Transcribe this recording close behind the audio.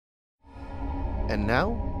And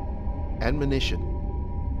now, admonition,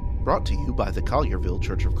 brought to you by the Collierville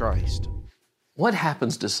Church of Christ. What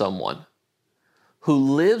happens to someone who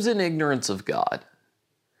lives in ignorance of God,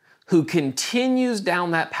 who continues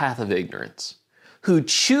down that path of ignorance, who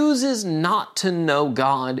chooses not to know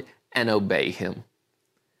God and obey Him,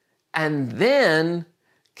 and then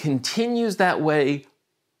continues that way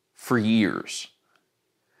for years?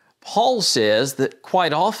 Paul says that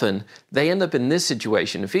quite often they end up in this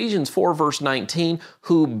situation. Ephesians 4 verse 19,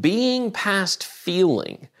 who being past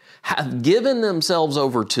feeling have given themselves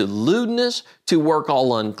over to lewdness, to work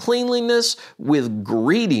all uncleanliness with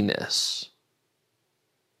greediness.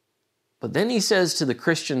 But then he says to the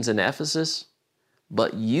Christians in Ephesus,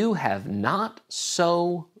 but you have not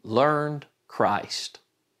so learned Christ.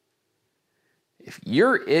 If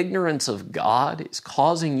your ignorance of God is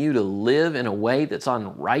causing you to live in a way that's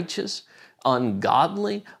unrighteous,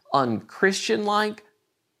 ungodly, unchristian-like,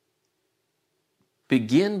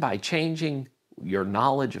 begin by changing your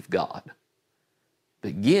knowledge of God.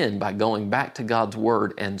 Begin by going back to God's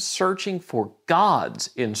Word and searching for God's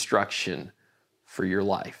instruction for your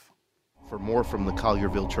life. For more from the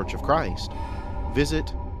Collierville Church of Christ,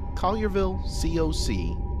 visit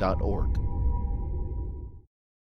colliervillecoc.org.